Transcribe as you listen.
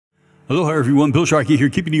Aloha, everyone. Bill Sharkey here,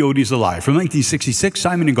 keeping the oldies alive. From 1966,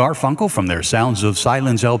 Simon and Garfunkel, from their Sounds of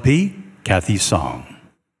Silence LP, Kathy's Song.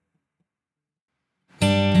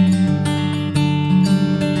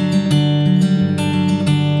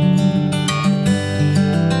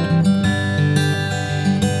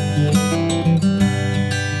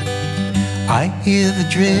 I hear the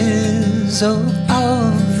drizzle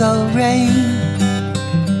of the rain,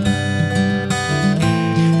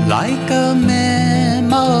 like a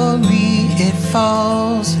memory it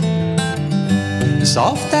falls,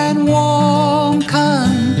 soft and warm,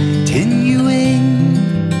 continuing,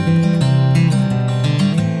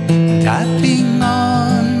 tapping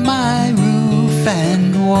on my roof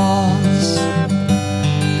and walls.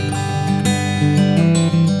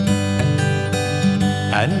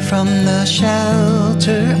 And from the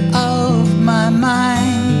shelter of my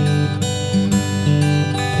mind,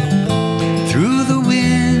 through the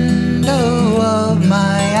window of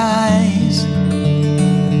my eyes,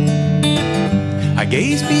 I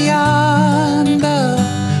gaze beyond the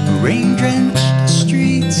rain-drenched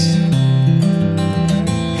streets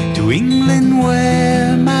to England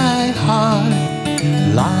where my heart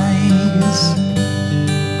lies.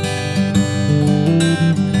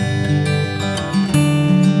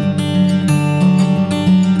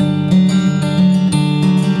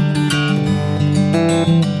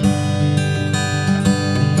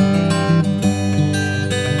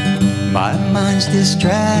 My mind's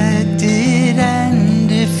distracted and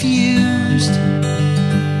diffused,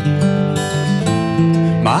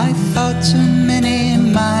 my thoughts are many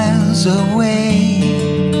miles away.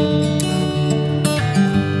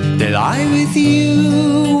 They lie with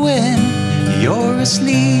you when you're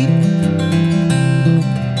asleep,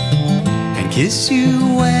 and kiss you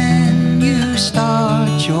when you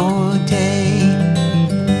start your day.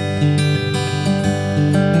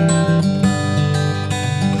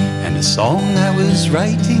 The song I was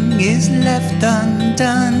writing is left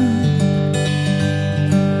undone.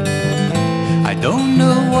 I don't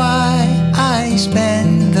know why I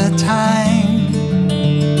spend the time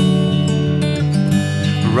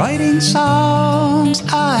writing songs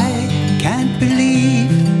I can't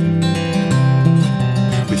believe,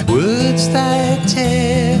 with words that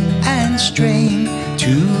tear and strain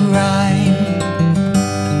to rhyme.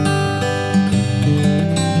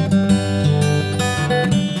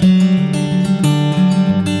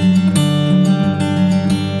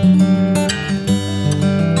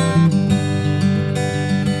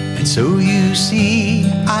 So you see,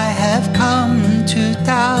 I have come to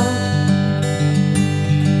doubt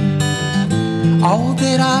all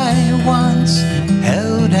that I once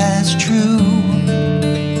held as true.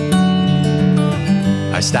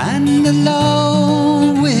 I stand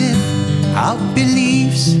alone without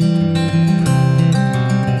beliefs.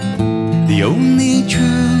 The only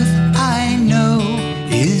truth I know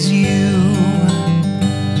is you.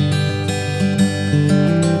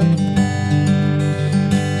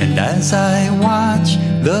 And as I watch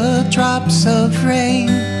the drops of rain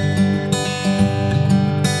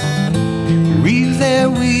weave their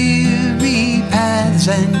weary paths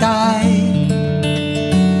and I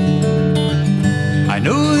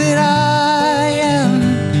know that I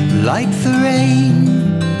am like the rain,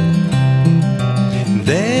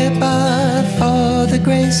 there but for the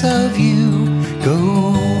grace of you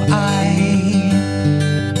go I.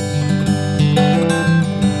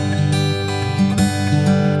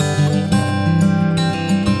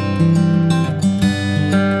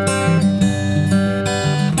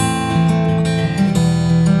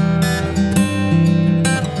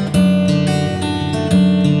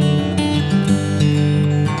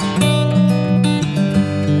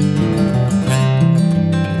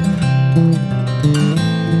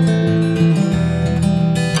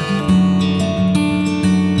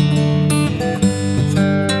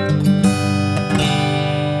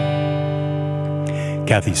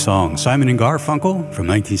 Kathy's Song, Simon and Garfunkel, from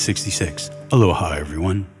 1966. Aloha,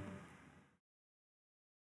 everyone.